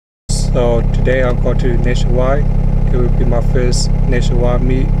So today I'm going to Nationwide. It will be my first Nationwide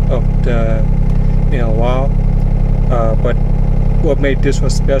meet of the in a while. But what made this one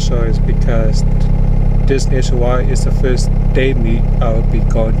special is because this Nationwide is the first day meet I will be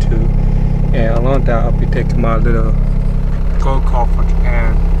going to, and along that I'll be taking my little go-kart for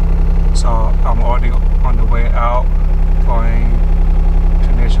Japan. So I'm already on the way out, going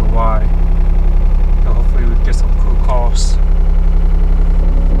to Nationwide, and hopefully we get some cool calls.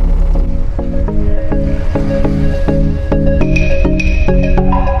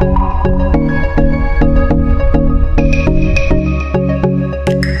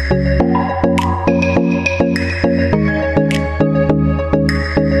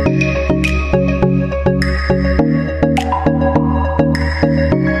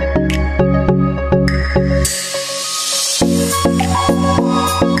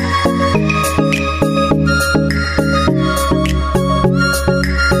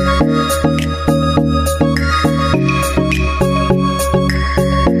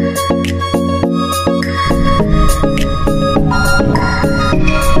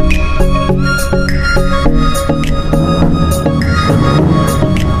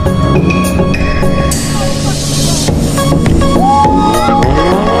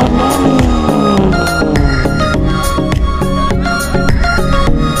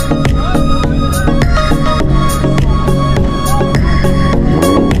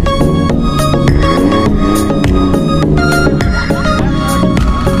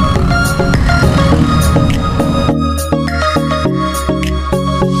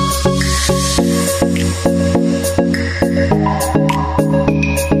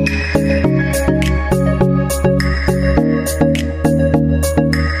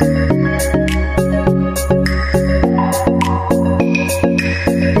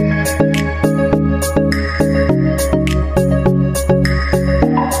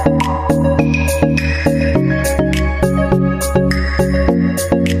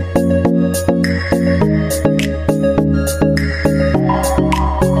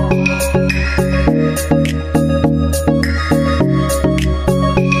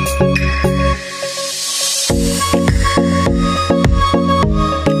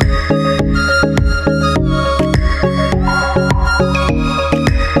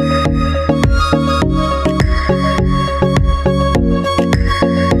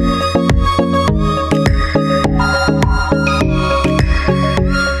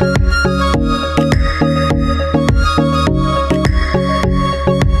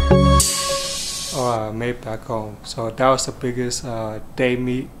 Made back home. So that was the biggest day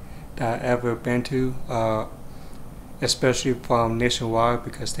meet that I've ever been to, especially from Nationwide,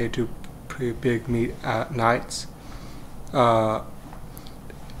 because they do pretty big meet at nights. The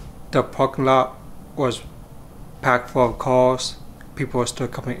parking lot was packed full of cars. People were still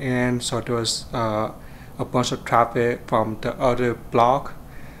coming in, so there was a bunch of traffic from the other block,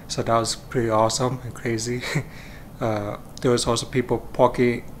 so that was pretty awesome and crazy. There was also people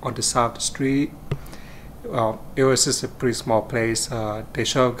parking on the side of the street. It was just a pretty small place. They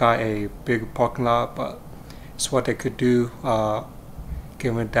should have got a big parking lot, but it's what they could do,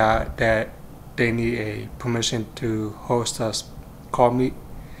 given that they need a permission to host a car meet.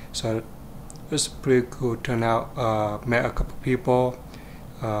 So it was a pretty cool turnout. Met a couple people.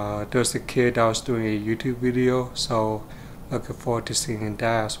 There was a kid that was doing a YouTube video, so looking forward to seeing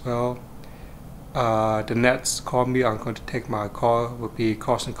that as well. The next car meet I'm going to take my car would be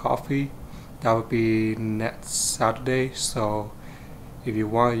Cars and Coffee. That would be next Saturday, so if you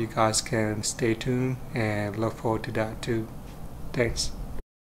want, you guys can stay tuned and look forward to that too. Thanks.